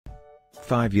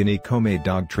5 unique homemade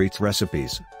dog treats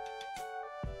recipes.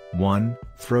 1.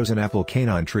 Frozen apple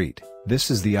canine treat.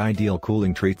 This is the ideal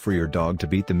cooling treat for your dog to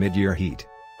beat the mid-year heat.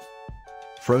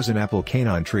 Frozen apple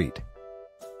canine treat.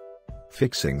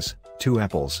 Fixings: 2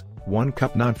 apples, 1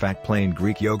 cup non-fat plain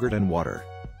Greek yogurt and water.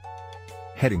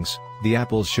 Headings: the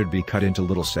apples should be cut into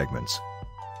little segments.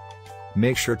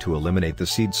 Make sure to eliminate the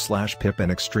seeds/pip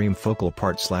and extreme focal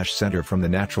part/center from the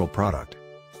natural product.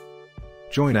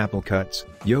 Join apple cuts,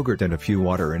 yogurt and a few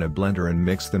water in a blender and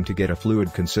mix them to get a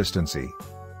fluid consistency.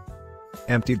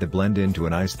 Empty the blend into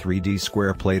an ice 3D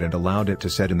square plate and allowed it to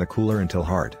set in the cooler until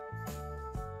hard.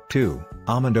 2.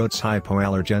 Almond Oats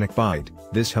Hypoallergenic Bite.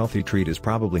 This healthy treat is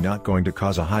probably not going to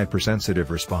cause a hypersensitive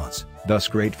response, thus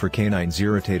great for canines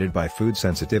irritated by food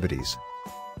sensitivities.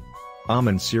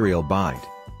 Almond Cereal Bite.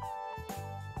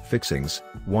 Fixings: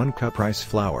 1 cup rice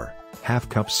flour, ½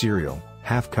 cup cereal,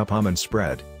 ½ cup almond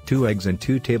spread, 2 eggs and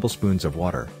 2 tablespoons of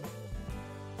water.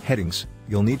 Headings: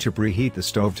 you'll need to preheat the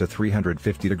stove to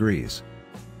 350 degrees.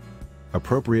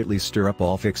 Appropriately stir up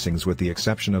all fixings with the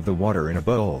exception of the water in a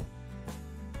bowl.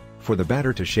 For the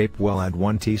batter to shape well, add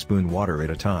 1 teaspoon water at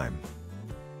a time.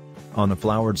 On the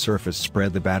floured surface,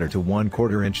 spread the batter to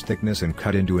 1/4 inch thickness and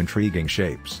cut into intriguing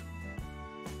shapes.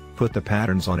 Put the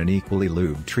patterns on an equally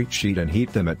lubed treat sheet and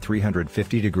heat them at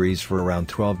 350 degrees for around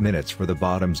 12 minutes for the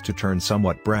bottoms to turn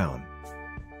somewhat brown.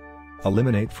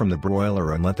 Eliminate from the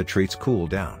broiler and let the treats cool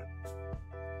down.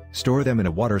 Store them in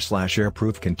a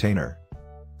water/airproof container.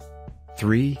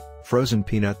 3. Frozen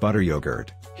peanut butter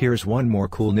yogurt. Here's one more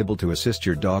cool nibble to assist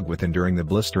your dog with enduring the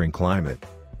blistering climate.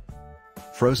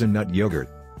 Frozen nut yogurt.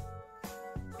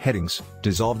 Headings: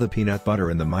 dissolve the peanut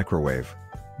butter in the microwave.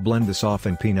 Blend the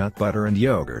softened peanut butter and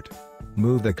yogurt.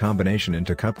 Move the combination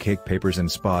into cupcake papers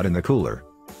and spot in the cooler.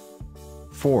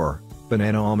 4.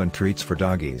 Banana almond treats for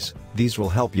doggies. These will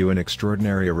help you in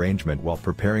extraordinary arrangement while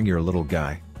preparing your little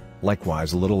guy.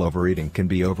 Likewise, a little overeating can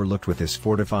be overlooked with this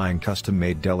fortifying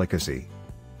custom-made delicacy.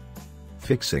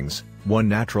 Fixings: 1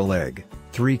 natural egg,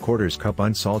 3/4 cup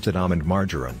unsalted almond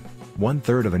margarine,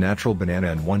 1/3 of a natural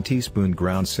banana and 1 teaspoon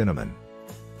ground cinnamon.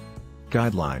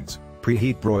 Guidelines: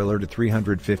 preheat broiler to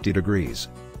 350 degrees.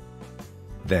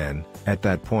 Then, at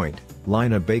that point,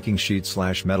 line a baking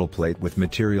sheet/metal plate with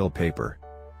material paper.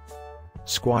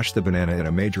 Squash the banana in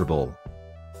a major bowl.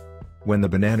 When the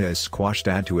banana is squashed,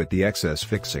 add to it the excess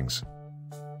fixings.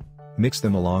 Mix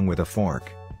them along with a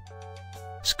fork.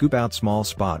 Scoop out small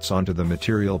spots onto the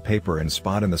material paper and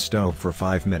spot in the stove for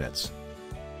 5 minutes.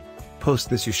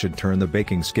 Post this, you should turn the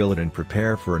baking skillet and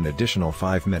prepare for an additional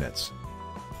 5 minutes.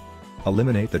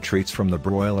 Eliminate the treats from the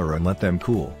broiler and let them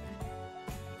cool.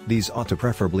 These ought to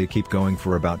preferably keep going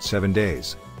for about 7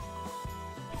 days.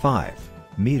 5.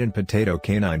 Meat and potato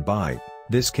canine bite.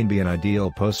 This can be an ideal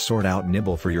post-sort-out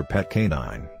nibble for your pet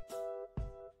canine.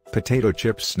 Potato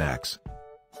chips snacks.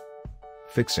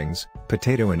 Fixings: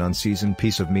 potato and unseasoned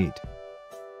piece of meat.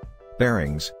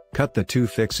 Bearings: cut the 2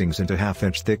 fixings into ½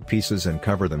 inch thick pieces and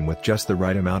cover them with just the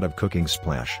right amount of cooking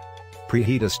splash.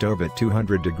 Preheat a stove at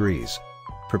 200 degrees.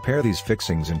 Prepare these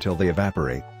fixings until they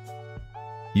evaporate.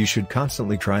 You should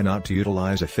constantly try not to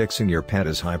utilize a fixing your pet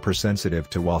is hypersensitive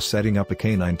to while setting up a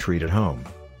canine treat at home.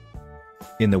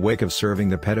 In the wake of serving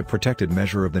the pet a protected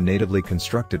measure of the natively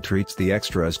constructed treats, the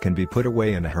extras can be put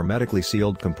away in a hermetically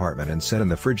sealed compartment and set in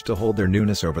the fridge to hold their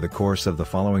newness over the course of the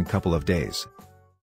following couple of days.